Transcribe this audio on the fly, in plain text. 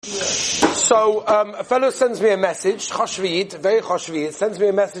So, a fellow sends me a message, Choshviyit, very Choshviyit, sends me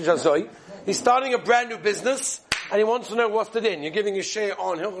a message, Azoi. He's starting a brand new business, and he wants to know what's the din. You're giving a share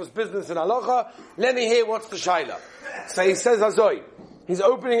on Hilchos business in Halacha. Let me hear what's the shaila. So he says, Azoi, he's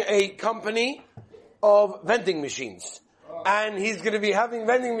opening a company of vending machines. And he's going to be having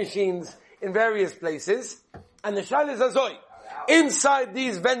vending machines in various places. And the shaila is, Azoi, inside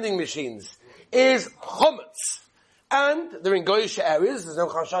these vending machines is Chometz. And they're in Goyish areas, there's no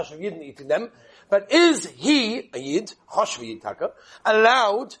chashash of Yidden eating them. But is he, a Yid, Choshvi Yitaka,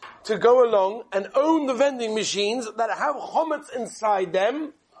 allowed to go along and own the vending machines that have Chometz inside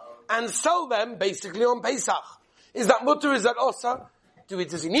them and sell them basically on Pesach? Is that mutter, is that osa?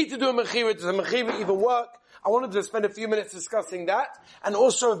 Does he need to do a mechira? Does a mechira even work? I wanted to spend a few minutes discussing that, and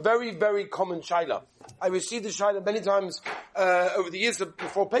also a very, very common shaila. I received the shaila many times over the years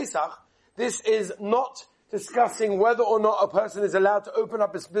before Pesach. This is not discussing whether or not a person is allowed to open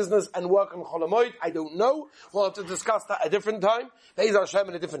up his business and work on Chol Hamoed. I don't know. We'll have to discuss that at a different time. Be'ez Hashem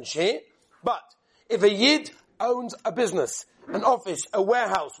in a different share. But if a Yid owns a business, an office, a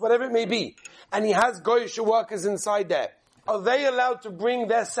warehouse, whatever it may be, and he has Goyish workers inside there, are they allowed to bring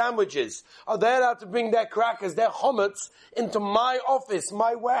their sandwiches? Are they allowed to bring their crackers, their chometz, into my office,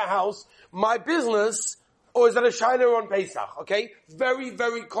 my warehouse, my business? Or is that a shaila on Pesach? Okay? Very,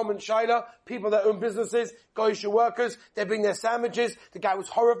 very common shaila. People that own businesses, Goyish workers, they bring their sandwiches. The guy was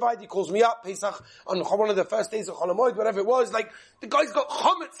horrified. He calls me up, Pesach, on one of the first days of Chol Hamoed, whatever it was. Like, the guy's got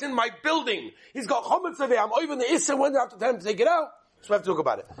chometz in my building. He's got chometz over here. I'm over in the Issa. When do I have to tell him to take it out? So we have to talk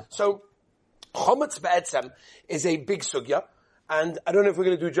about it. So, chometz be'etzem is a big sugya. And I don't know if we're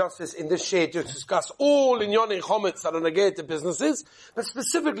going to do justice in this share to discuss all in Yonei Chometz that are going to get to businesses, but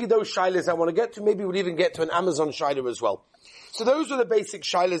specifically those shilas I want to get to. Maybe we'll even get to an Amazon shilah as well. So those are the basic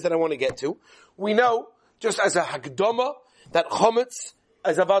shilas that I want to get to. We know, just as a hakdama, that Chometz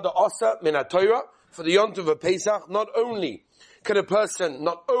as avada asa min haTorah for the Yontiv of Pesach. Not only can a person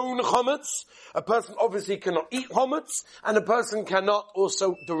not own Chometz, a person obviously cannot eat Chometz, and a person cannot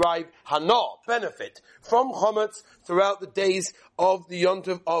also derive hana, benefit, from Chometz throughout the days of the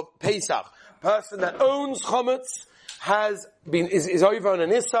Yontiv of Pesach. A person that owns Chometz is over on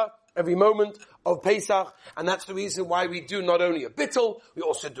an Issa every moment of Pesach, and that's the reason why we do not only a bittul, we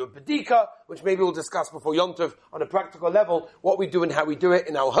also do a bedika, which maybe we'll discuss before Yontiv on a practical level, what we do and how we do it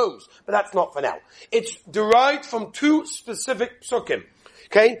in our homes. But that's not for now. It's derived from two specific psukim.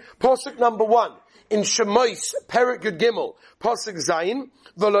 Okay? Pasuk number 1, in Chometz, Perek Yud Gimel, Pasuk Zayin,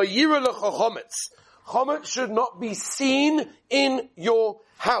 V'lo yira lecha chometz. Chometz should not be seen in your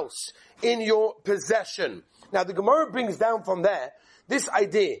house, in your possession. Now the Gemara brings down from there this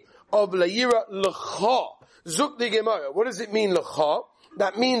idea of Layira L'cha. Zuk the Gemara. What does it mean, L'cha?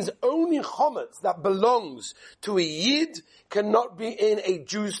 That means only Chometz that belongs to a Yid cannot be in a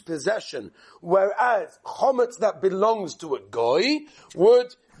Jew's possession. Whereas Chometz that belongs to a Goy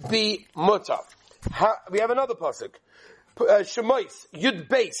would be mutar. We have another pasuk. Chometz, Yud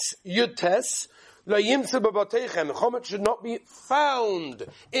Beis, Yud Tes, Lo yimtze b'bateichem. Chometz should not be found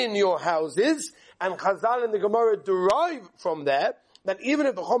in your houses. And Chazal and the Gemara derive from there that even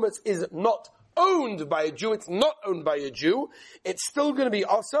if the chometz is not owned by a Jew, it's not owned by a Jew, it's still going to be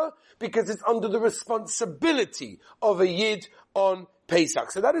asa because it's under the responsibility of a Yid on Pesach.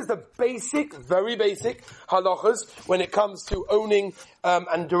 So that is the basic, very basic halachas when it comes to owning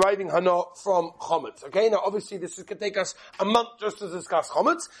and deriving hana from chometz. Okay, now obviously this could take us a month just to discuss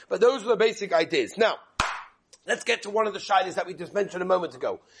chometz, but those are the basic ideas. Now, let's get to one of the shilas that we just mentioned a moment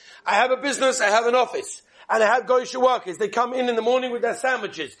ago. I have a business, I have an office, and I have Goyish workers. They come in the morning with their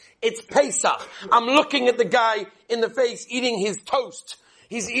sandwiches. It's Pesach. I'm looking at the guy in the face eating his toast.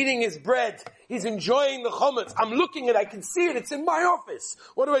 He's eating his bread. He's enjoying the chometz. I'm looking at it. I can see it. It's in my office.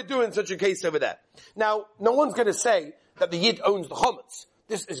 What do I do in such a case over there? Now, no one's going to say that the Yid owns the chometz.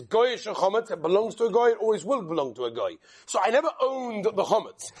 This is Goyish chometz. It belongs to a Goy. It always will belong to a Goy. So I never owned the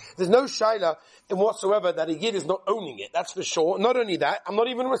chometz. There's no shaila in whatsoever that a Yid is not owning it. That's for sure. Not only that, I'm not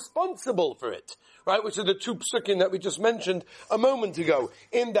even responsible for it. Right? Which are the two psukim that we just mentioned a moment ago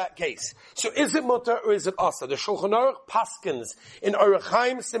in that case. So is it mutar or is it asa? The Shulchan Aruch paskins in Orach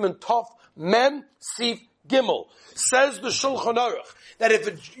Chaim Siman Tov Mem Sif Gimel. Says the Shulchan Aruch that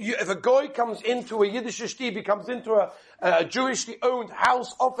if a Goy comes into a Yiddish shtibi, comes into a Jewishly owned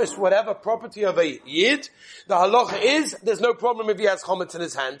house, office, whatever, property of a Yid, the halacha is, there's no problem if he has chometz in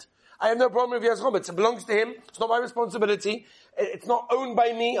his hand. I have no problem if he has chometz. It belongs to him. It's not my responsibility. It's not owned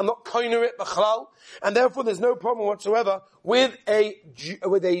by me. I'm not koiner it b'chlal. And therefore there's no problem whatsoever with a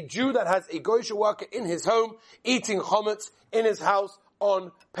Jew that has a Goyish worker in his home, eating chometz in his house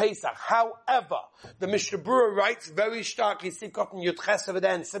on Pesach. However, the Mishnah Berurah writes very starkly, Sikot and Yudches over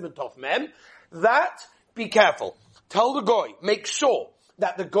there in Siman Tov Mem, that, be careful. Tell the goy, make sure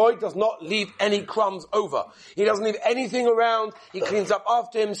that the goy does not leave any crumbs over. He doesn't leave anything around. He cleans up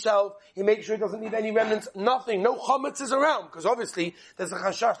after himself. He makes sure he doesn't leave any remnants. Nothing. No chometz is around. Because obviously, there's a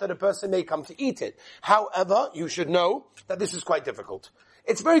chashash that a person may come to eat it. However, you should know that this is quite difficult.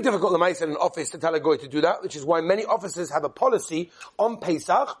 It's very difficult in an office to tell a goy to do that, which is why many offices have a policy on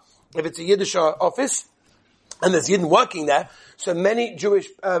Pesach, if it's a Yiddish office, and there's Yidden working there, so many Jewish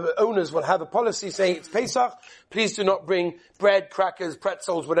owners will have a policy saying it's Pesach, please do not bring bread, crackers,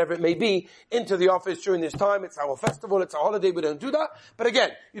 pretzels, whatever it may be, into the office during this time. It's our festival, it's a holiday, we don't do that. But again,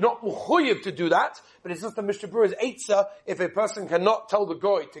 you're not mechuyev to do that, but it's just the Mishnah Berurah's eitzah. If a person cannot tell the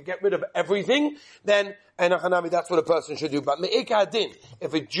goy to get rid of everything, then that's what a person should do. But me'eka adin,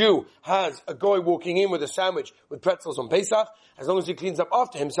 if a Jew has a goy walking in with a sandwich with pretzels on Pesach, as long as he cleans up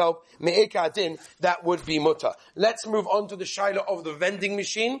after himself, me'eka adin, that would be mutter. Let's move on to the shaila of the vending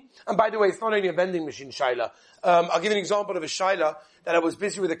machine. And by the way, it's not only a vending machine shaila. I'll give you an example of a shaila that I was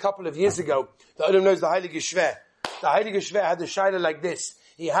busy with a couple of years ago. The Odom knows the Heilige Shver. The Heilige Shver had the shaila like this.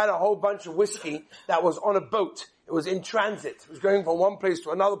 He had a whole bunch of whiskey that was on a boat. It was in transit. It was going from one place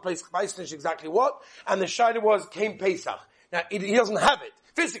to another place. I don't exactly what. And the shaila came Pesach. Now, he doesn't have it.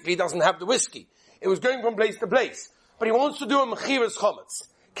 Physically, he doesn't have the whiskey. It was going from place to place. But he wants to do a mechiras chometz.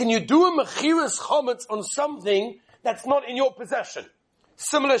 Can you do a mechiras chometz on something that's not in your possession?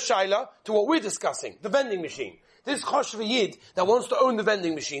 Similar shaila to what we're discussing, the vending machine. This choshve yid that wants to own the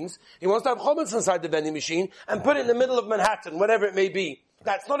vending machines, he wants to have chometz inside the vending machine and put it in the middle of Manhattan, whatever it may be.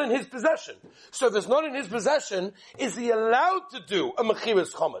 That's not in his possession. So if it's not in his possession, is he allowed to do a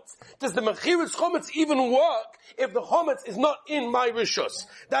mechiras chometz? Does the mechiras chometz even work if the chometz is not in my rishus?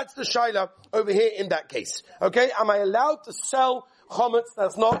 That's the shaila over here in that case. Okay? Am I allowed to sell chometz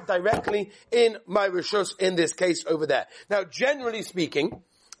that's not directly in my rishus in this case over there? Now, generally speaking,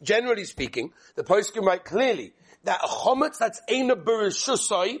 the poskim write clearly that a chometz that's eina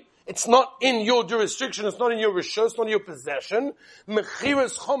b'rishusai, it's not in your jurisdiction, it's not in your rishus, it's not in your possession.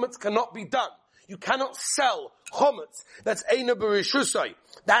 Mechiras chometz cannot be done. You cannot sell chometz that's eina b'rishusai.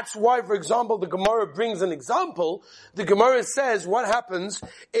 That's why, for example, the Gemara brings an example. The Gemara says, what happens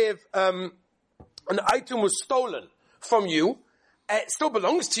if an item was stolen from you? It still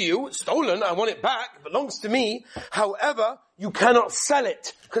belongs to you, stolen, I want it back, it belongs to me. However, you cannot sell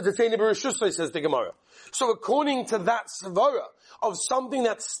it, because it's eina b'rishusai, says the Gemara. So according to that svara of something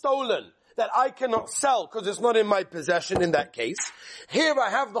that's stolen, that I cannot sell because it's not in my possession in that case, here I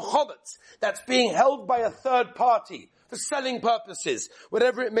have the chometz that's being held by a third party for selling purposes,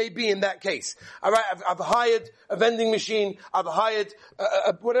 whatever it may be in that case. Alright, I've hired a vending machine, I've hired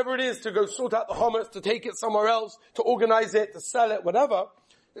whatever it is to go sort out the chometz, to take it somewhere else, to organize it, to sell it, whatever.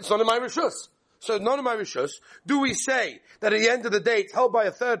 It's not in my rishus. So none of my rishus. Do we say that at the end of the day it's held by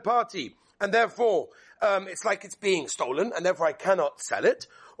a third party and therefore it's like it's being stolen, and therefore I cannot sell it?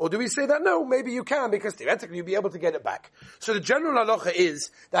 Or do we say that no, maybe you can, because theoretically you'll be able to get it back? So the general halacha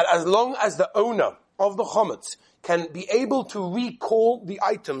is that as long as the owner of the chometz can be able to recall the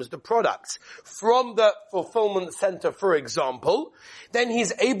items, the products, from the fulfillment center, for example, then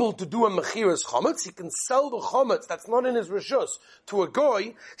he's able to do a mechiras chometz. He can sell the chometz that's not in his rishus to a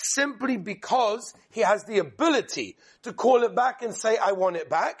goy simply because he has the ability to call it back and say, I want it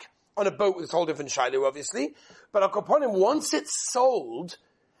back. On a boat with a whole different shiloh, obviously. But upon him, once it's sold,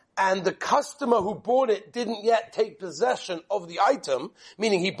 and the customer who bought it didn't yet take possession of the item,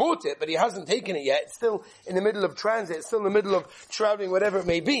 meaning he bought it, but he hasn't taken it yet, it's still in the middle of transit, it's still in the middle of traveling, whatever it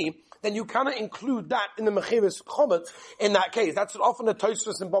may be, then you cannot include that in the mechiras chometz in that case. That's what often the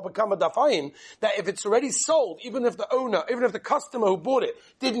Tosfos and Baba Kama dafayin, that if it's already sold, even if the customer who bought it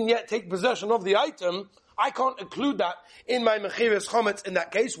didn't yet take possession of the item, I can't include that in my mechiras chometz in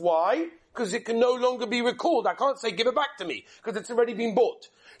that case. Why? Because it can no longer be recalled. I can't say, give it back to me, because it's already been bought.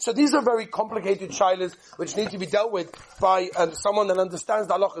 So these are very complicated shilas which need to be dealt with by someone that understands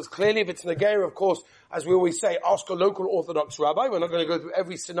the halachas clearly. If it's Negera, of course, as we always say, ask a local Orthodox rabbi. We're not going to go through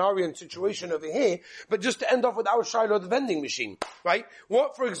every scenario and situation over here, but just to end off with our shilah of the vending machine, right?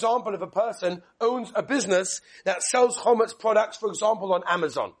 What, for example, if a person owns a business that sells chometz products, for example, on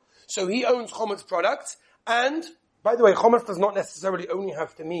Amazon? So he owns chometz products, and, by the way, chometz does not necessarily only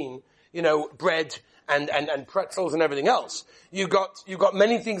have to mean, bread and pretzels and everything else. You got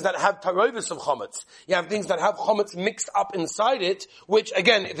many things that have tarovis of chometz. You have things that have chometz mixed up inside it, which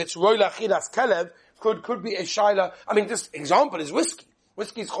again, if it's roila chilas kelev, could be a shaila. I mean, this example is whiskey.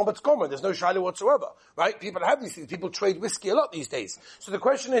 Whiskey is chometz gomer. There's no shaila whatsoever, right? People have these things. People trade whiskey a lot these days. So the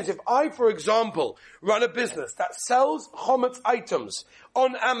question is, if I, for example, run a business that sells chometz items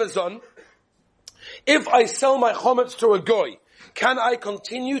on Amazon, if I sell my chometz to a goy, can I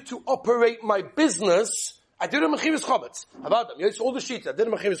continue to operate my business? I did a mechiras chometz. How about them? It's all the sheets. I did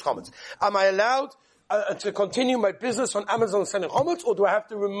a mechiras chometz. Am I allowed to continue my business on Amazon selling chometz, or do I have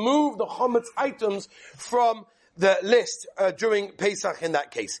to remove the chometz items from the list during Pesach in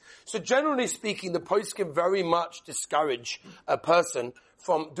that case? So generally speaking, the poskim very much discourage a person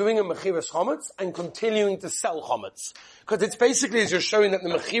from doing a mechiras chometz and continuing to sell chometz. Because it's basically as you're showing that the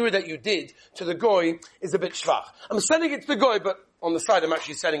mechira that you did to the goy is a bit shvach. I'm selling it to the goy, but on the side I'm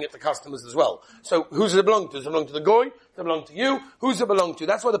actually selling it to customers as well. So who's it belong to? Does it belong to the goy? Does it belong to you? Who's it belong to?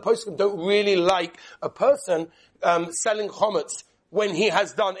 That's why the poskim don't really like a person selling chometz when he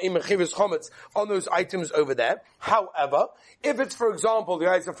has done a mechiras chometz on those items over there. However, if it's, for example, the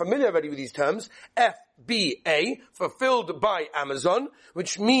guys are familiar already with these terms, FBA, fulfilled by Amazon,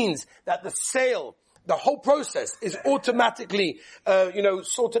 which means that the sale, the whole process is automatically,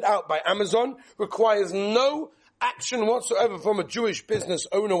 sorted out by Amazon, requires no action whatsoever from a Jewish business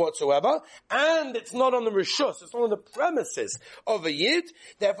owner whatsoever, and it's not on the rishus, it's not on the premises of a yid.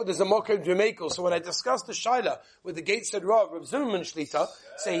 Therefore, there's a mokem Jamaica. So when I discussed the shaila with the Gate said Rav Zimmerman Shlita,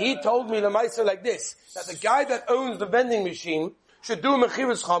 he told me the Maisa like this, that the guy that owns the vending machine should do a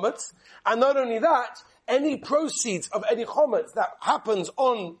mechiras chometz, and not only that, any proceeds of any chometz that happens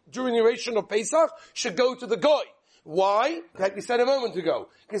during the duration of Pesach should go to the goy. Why? Like we said a moment ago.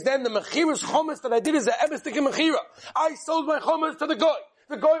 Because then the mechiras chometz that I did is a ebestik mechira. I sold my chometz to the goy.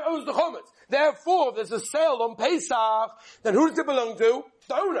 The goy owns the chometz. Therefore, if there's a sale on Pesach, then who does it belong to?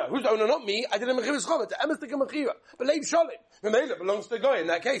 The owner. Who's the owner? Not me. I did a mechiras chometz. The ebestik mechira. But leib shalim. The mela belongs to the goy. In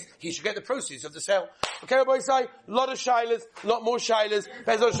that case, he should get the proceeds of the sale. Okay, Rabbi Isai, lot of shilas, lot more shilas.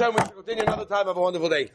 Bez Hashem, we should continue another time. Have a wonderful day.